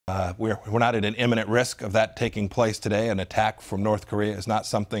We're not at an imminent risk of that taking place today. An attack from North Korea is not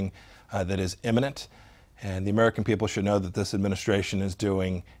something that is imminent. And the American people should know that this administration is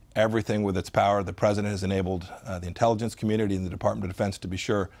doing everything with its power. The president has enabled the intelligence community and the Department of Defense to be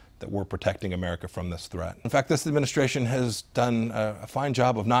sure that we're protecting America from this threat. In fact, this administration has done a fine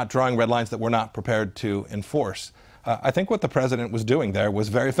job of not drawing red lines that we're not prepared to enforce. I think what the president was doing there was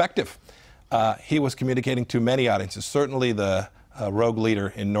very effective. He was communicating to many audiences, certainly the rogue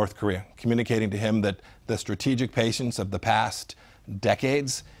leader in North Korea, communicating to him that the strategic patience of the past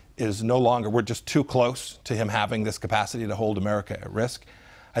decades is no longer, we're just too close to him having this capacity to hold America at risk.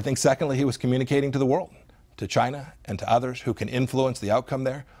 I think secondly, he was communicating to the world, to China and to others who can influence the outcome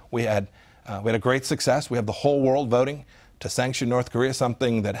there. We had a great success. We have the whole world voting to sanction North Korea,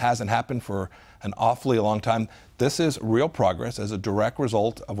 something that hasn't happened for an awfully long time. This is real progress as a direct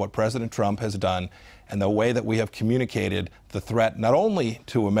result of what President Trump has done and the way that we have communicated the threat not only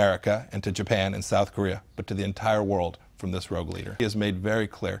to America and to Japan and South Korea, but to the entire world from this rogue leader. He has made very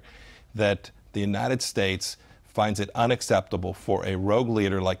clear that the United States finds it unacceptable for a rogue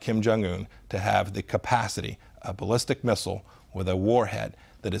leader like Kim Jong-un to have the capacity, a ballistic missile with a warhead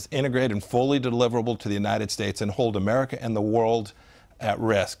that is integrated and fully deliverable to the United States and hold America and the world at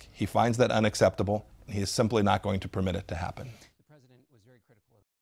risk. He finds that unacceptable, and he is simply not going to permit it to happen.